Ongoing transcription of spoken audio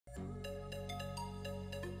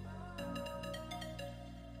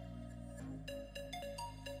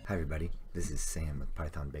Hi everybody, this is Sam with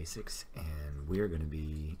Python Basics, and we're going to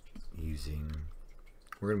be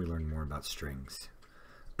learning more about strings.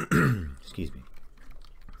 Excuse me.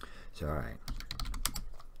 So alright,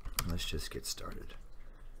 let's just get started.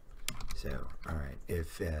 So alright,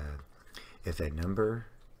 if a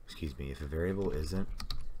variable isn't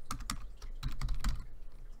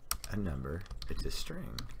a number, it's a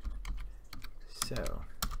string. So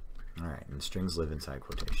alright, and strings live inside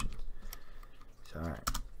quotations. So alright.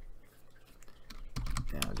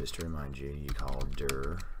 Now, just to remind you, you call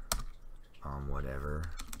dir whatever.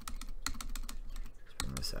 Let's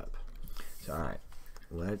bring this up. So, all right,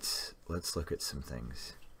 let's look at some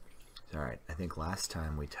things. So, all right, I think last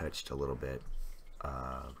time we touched a little bit,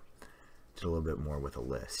 did a little bit more with a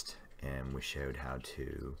list, and we showed how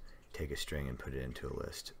to take a string and put it into a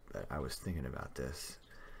list. But I was thinking about this,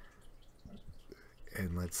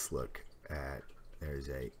 and let's look at there's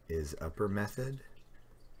a isUpper method.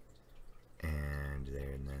 And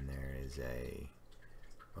then there is a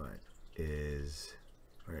is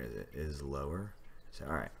lower. So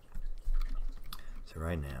alright. So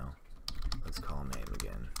right now, let's call name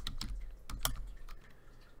again.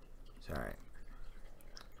 So alright.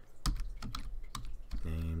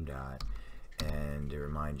 Name dot, and to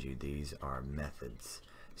remind you, these are methods.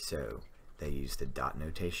 So they use the dot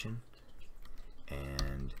notation,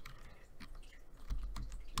 and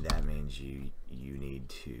that means you need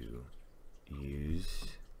to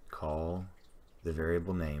call the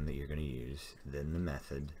variable name that you're going to use, then the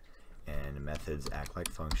method, and methods act like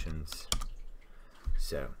functions.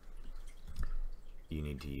 So you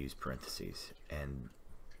need to use parentheses, and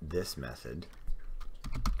this method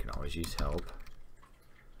you can always use help.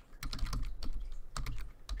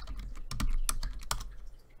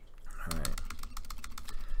 Alright.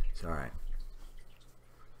 So alright.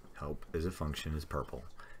 Help is a function, is purple.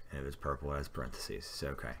 And if it's purple, it has parentheses. So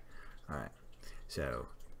okay. Alright. So,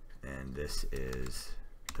 and this is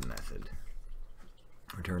the method.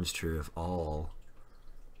 Returns true if all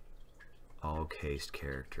cased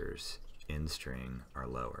characters in string are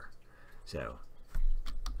lower. So,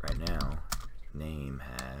 right now, name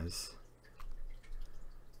has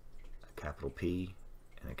a capital P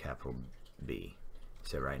and a capital B.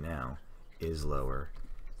 So right now, is lower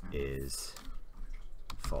is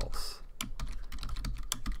false.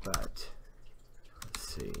 But, let's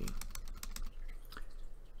see.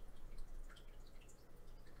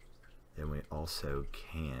 Then we also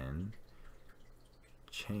can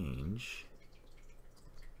change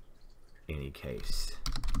any case.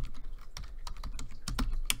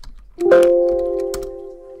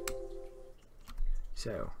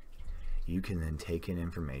 So you can then take in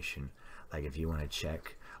information, like if you want to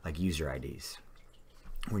check like user IDs.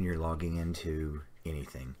 When you're logging into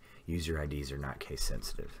anything, user IDs are not case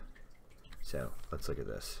sensitive. So let's look at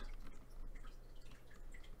this.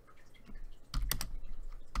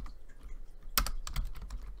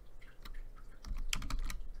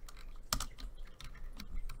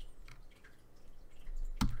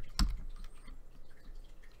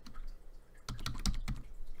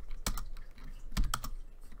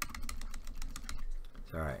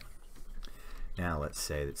 Alright, now let's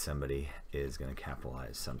say that somebody is going to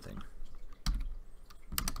capitalize something.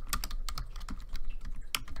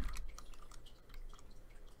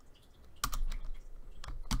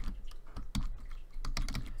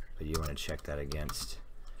 But you want to check that against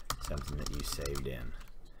something that you saved in.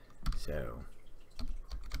 So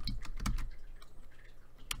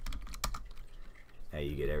now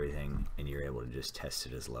you get everything and you're able to just test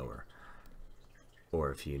it as lower. Or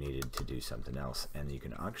if you needed to do something else, and you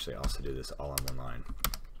can actually also do this all on one line.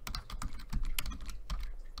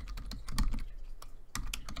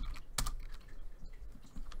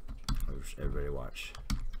 Everybody watch.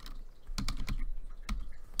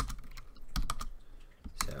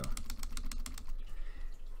 So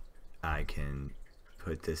I can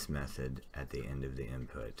put this method at the end of the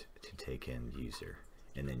input to take in user,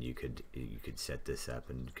 and then you could set this up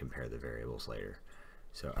and compare the variables later.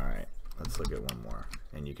 So alright, let's look at one more,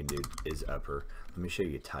 and you can do isUpper. Let me show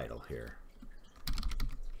you title here.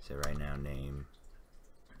 So right now name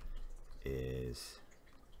is,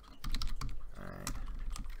 alright,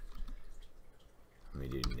 let me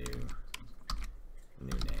do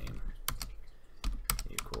new name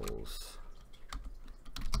equals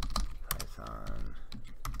Python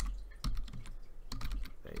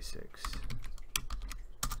Basics.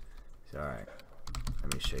 So alright,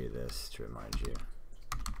 let me show you this to remind you.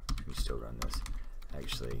 You still run this.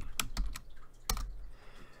 Actually,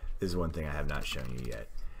 this is one thing I have not shown you yet.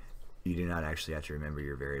 You do not actually have to remember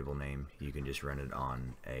your variable name. You can just run it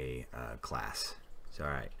on a class. So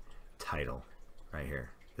alright, title right here.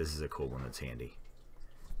 this is a cool one that's handy.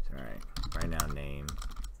 So, all right, right now name.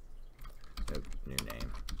 Oh, new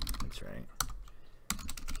name. That's right.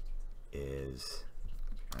 Is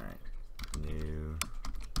all right. New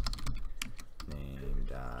name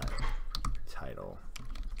dot title.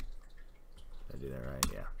 Did I do that right?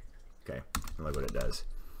 Yeah. Okay. And look what it does.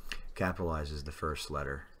 Capitalizes the first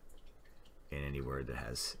letter in any word that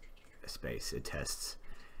has a space. It tests.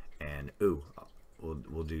 And ooh,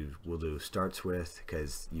 we'll do starts with,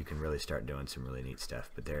 because you can really start doing some really neat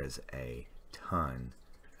stuff. But there's a ton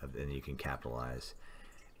of, and you can capitalize.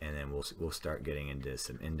 And then we'll start getting into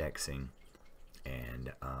some indexing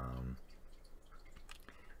and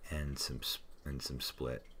some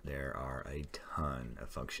split. There are a ton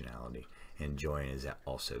of functionality, and join is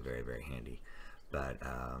also very, very handy. But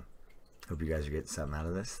hope you guys are getting something out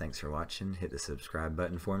of this. Thanks for watching. Hit the subscribe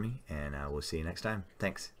button for me, and we'll see you next time.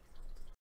 Thanks.